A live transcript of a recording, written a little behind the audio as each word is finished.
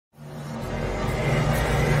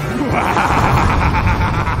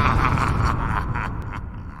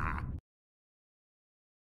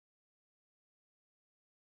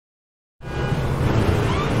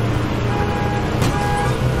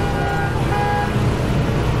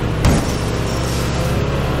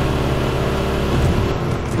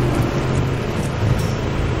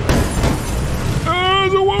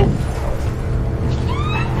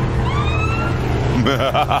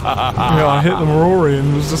Yeah, I hit them roaring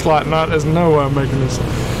and was just like, no, there's no way I'm making this.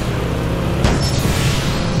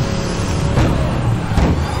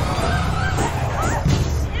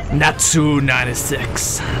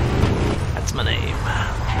 Natsu96. That's my name.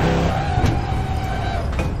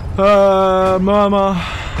 Murmur,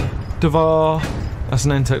 Devar. That's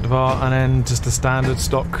an Entech Devar, and then just a standard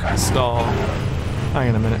stock star. Hang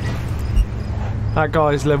on a minute. That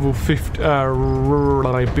guy's level 50,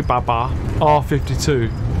 R52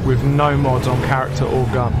 with no mods on character or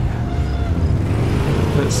gun.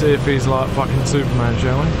 Let's see if he's like fucking Superman,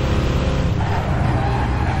 shall we?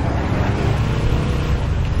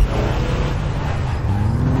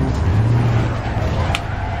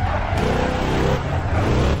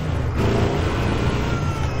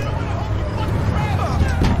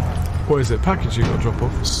 What is it? Package you got to drop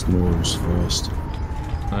off? Snores first.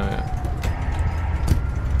 Oh yeah.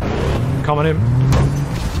 Coming in.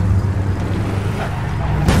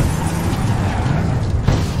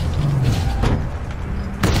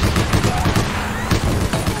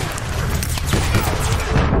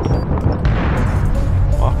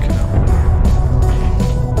 Fucking hell.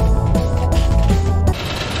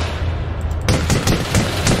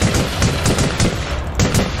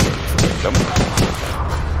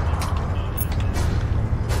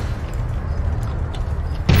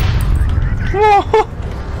 Whoa!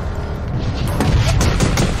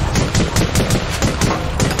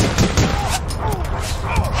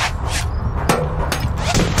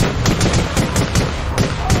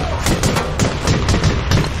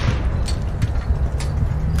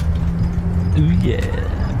 Ooh yeah.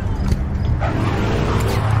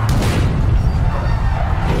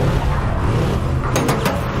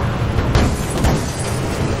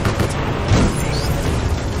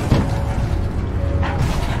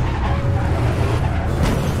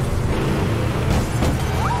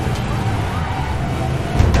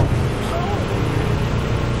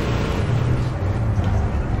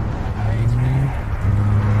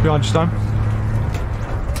 Behind you, Stone.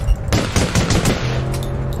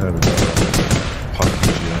 There we go.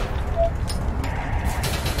 Package, yeah.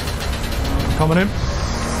 Coming in.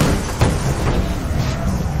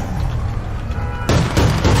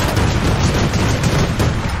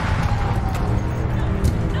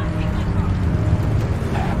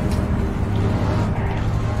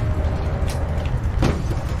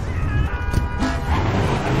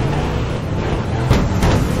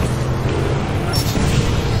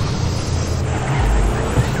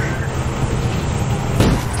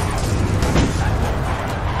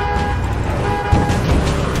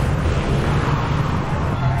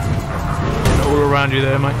 Around you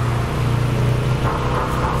there, mate.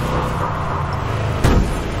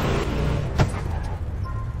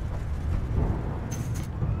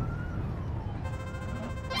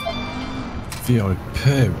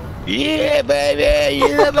 VIP. Yeah, baby.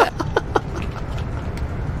 Yeah, baby.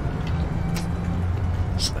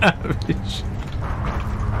 Savage.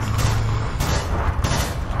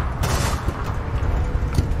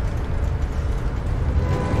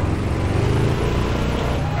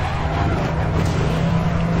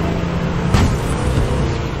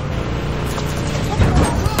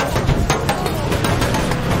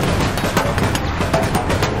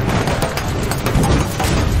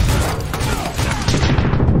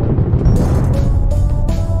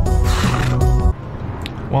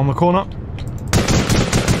 One in the corner.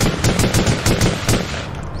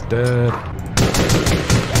 Dead.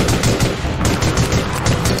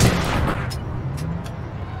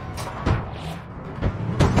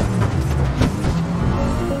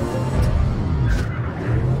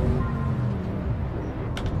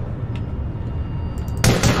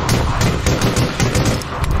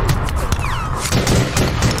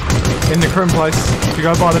 In the crim place. If you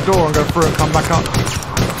go by the door and go through and come back up.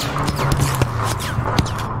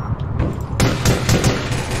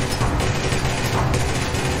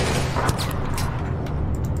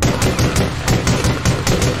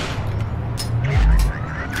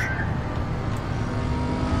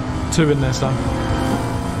 Two in there, Stan.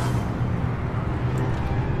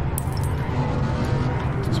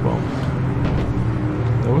 As well.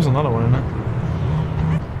 There was another one in there.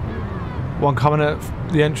 One coming at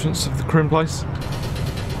the entrance of the crim place.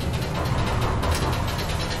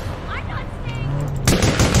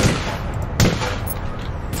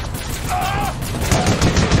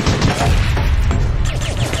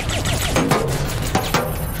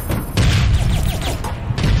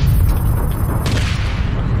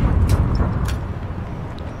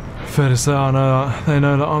 Fair to say, I know they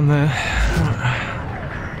know that I'm there.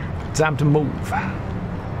 Time to move.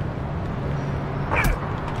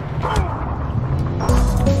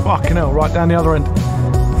 Fucking hell, right down the other end.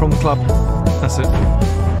 from the club. That's it.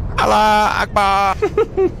 Allah Akbar!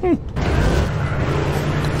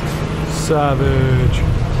 Savage.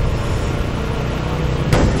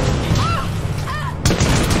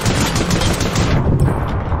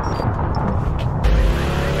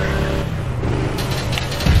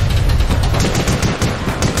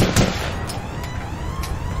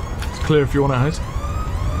 It's clear if you want it, Hayes.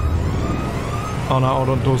 Oh no, hold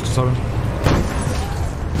on, doors just open.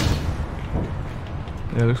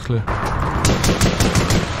 Yeah, looks clear.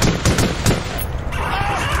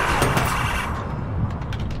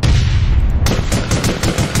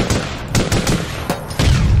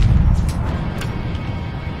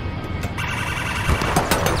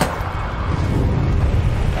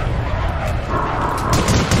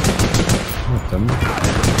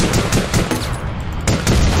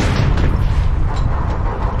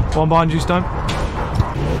 One behind you, Stone.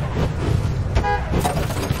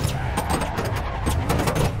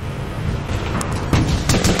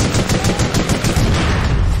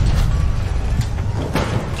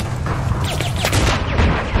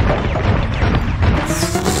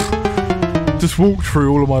 Just walked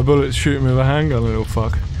through all of my bullets shooting me with a handgun, little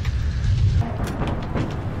fuck.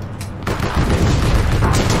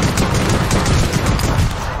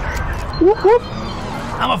 Whoop whoop!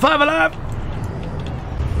 I'm a 5 alive!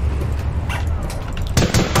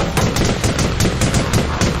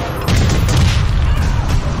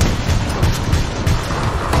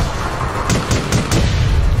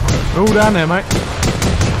 All down there, mate.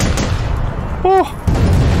 Oh!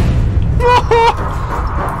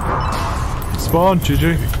 Spawn,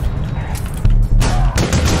 GG.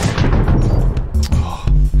 Oh.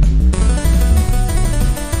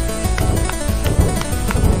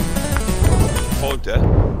 Hold there.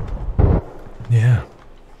 Yeah.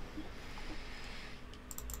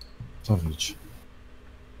 Savage.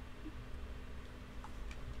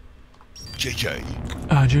 JJ.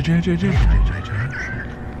 GG.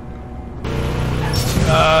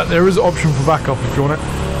 There is an option for backup if you want it.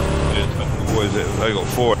 What is it? They got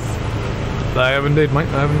 4. They have indeed, mate.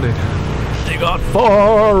 They have indeed. They got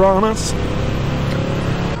 4 on us.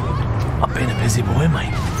 I've been a busy boy,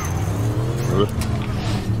 mate. Really?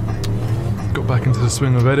 Got back into the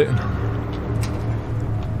swing of editing.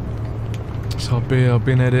 So I've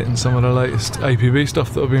been editing some of the latest APB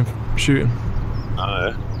stuff that I've been shooting.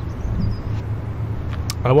 Oh,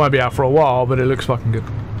 yeah. It won't be out for a while, but it looks fucking good.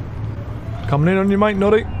 Coming in on you, mate,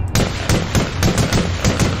 Noddy.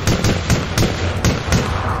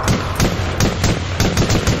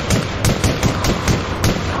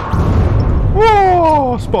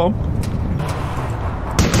 Whoa! Spot him.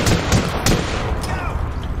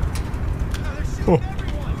 Oh.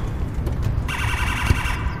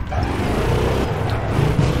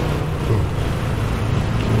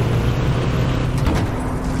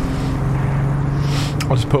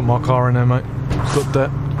 I'll just put my car in there, mate. It's got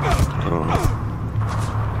that.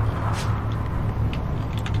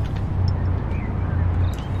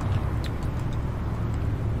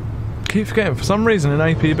 Keep forgetting, for some reason in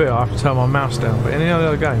APB I have to turn my mouse down, but any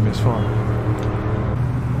other game it's fine.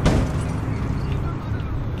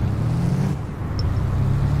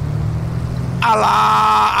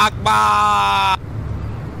 Allah Akbar!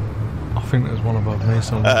 I think there's one above me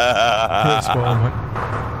somewhere. Yeah, spot on,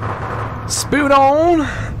 mate. Spilled on!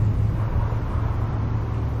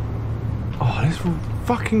 Oh, this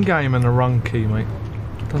fucking game and the run key, mate.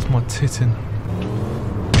 Does my titting.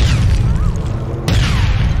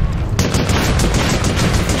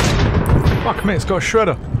 Fuck me, it's got a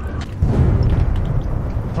shredder.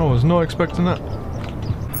 I was not expecting that.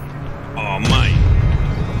 Oh, mate.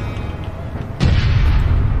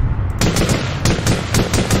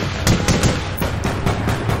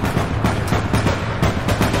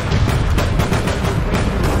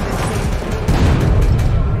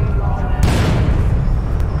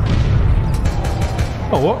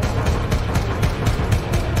 Oh, what?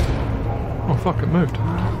 Oh, fuck, it moved.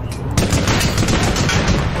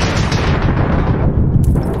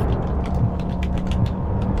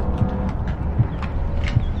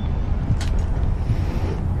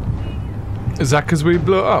 Is that because we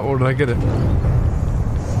blew it up, or did I get it?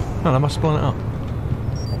 No, I must have blown it up.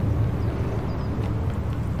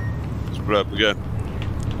 Let's blow up again.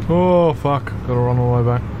 Oh, fuck. Gotta run all the way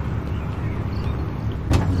back.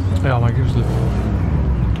 Yeah, mate, give us the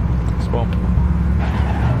spot.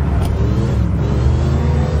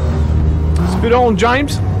 Spit on,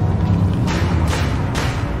 James!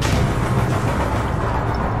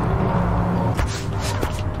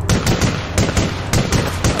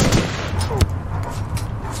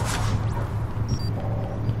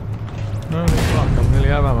 No, fuck, I'm nearly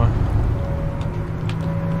out of ammo.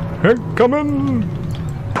 Coming!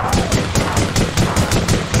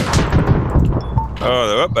 Oh,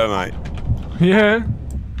 they're up there, mate. Yeah.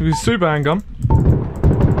 With his super handgun.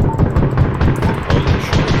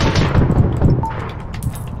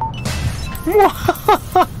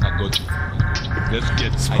 I got you. Let's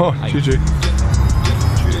get Oh, GG.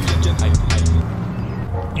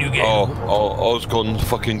 You get Oh, Oz gone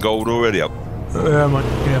fucking gold already up. Yeah, mate.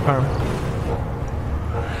 Yeah, apparently.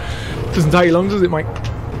 Doesn't take long, does it, mate?